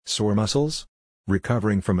Sore muscles?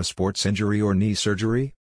 Recovering from a sports injury or knee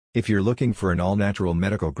surgery? If you're looking for an all-natural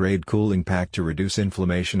medical-grade cooling pack to reduce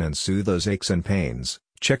inflammation and soothe those aches and pains,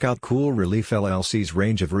 check out Cool Relief LLC's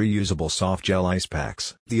range of reusable soft gel ice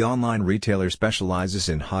packs. The online retailer specializes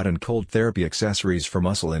in hot and cold therapy accessories for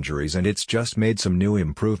muscle injuries, and it's just made some new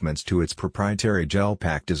improvements to its proprietary gel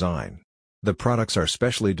pack design. The products are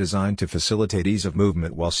specially designed to facilitate ease of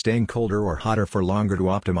movement while staying colder or hotter for longer to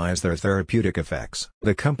optimize their therapeutic effects.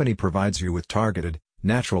 The company provides you with targeted,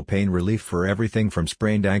 natural pain relief for everything from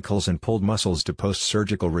sprained ankles and pulled muscles to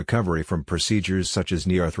post-surgical recovery from procedures such as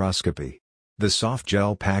knee arthroscopy. The soft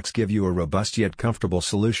gel packs give you a robust yet comfortable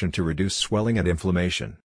solution to reduce swelling and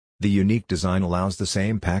inflammation. The unique design allows the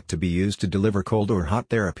same pack to be used to deliver cold or hot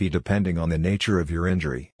therapy depending on the nature of your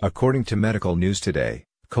injury. According to Medical News Today,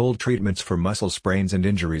 cold treatments for muscle sprains and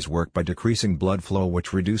injuries work by decreasing blood flow,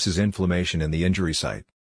 which reduces inflammation in the injury site.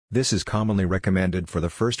 This is commonly recommended for the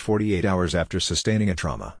first 48 hours after sustaining a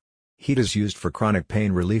trauma. Heat is used for chronic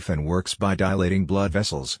pain relief and works by dilating blood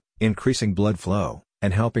vessels, increasing blood flow,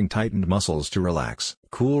 and helping tightened muscles to relax.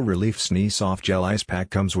 Cool Relief's Knee Soft Gel Ice Pack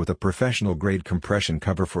comes with a professional-grade compression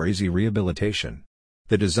cover for easy rehabilitation.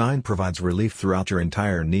 The design provides relief throughout your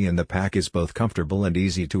entire knee, and the pack is both comfortable and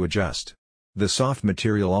easy to adjust. The soft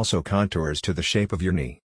material also contours to the shape of your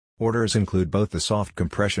knee. Orders include both the soft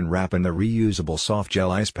compression wrap and the reusable soft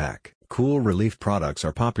gel ice pack. Cool Relief products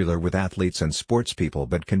are popular with athletes and sports people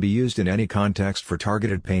but can be used in any context for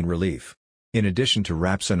targeted pain relief. In addition to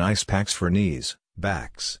wraps and ice packs for knees,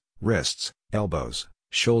 backs, wrists, elbows,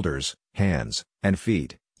 shoulders, hands, and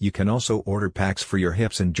feet, you can also order packs for your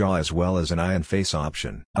hips and jaw, as well as an eye and face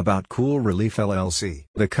option. About Cool Relief LLC.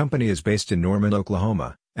 The company is based in Norman,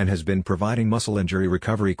 Oklahoma, and has been providing muscle injury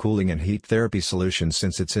recovery cooling and heat therapy solutions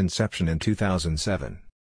since its inception in 2007.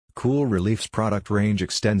 Cool Relief's product range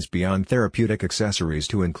extends beyond therapeutic accessories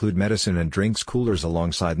to include medicine and drinks coolers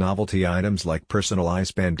alongside novelty items like personal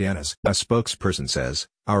ice bandanas. A spokesperson says,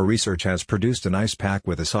 "Our research has produced an ice pack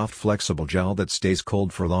with a soft flexible gel that stays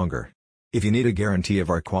cold for longer. If you need a guarantee of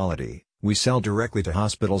our quality, we sell directly to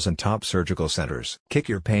hospitals and top surgical centers." Kick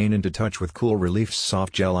your pain into touch with Cool Relief's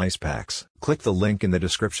soft gel ice packs. Click the link in the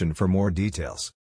description for more details.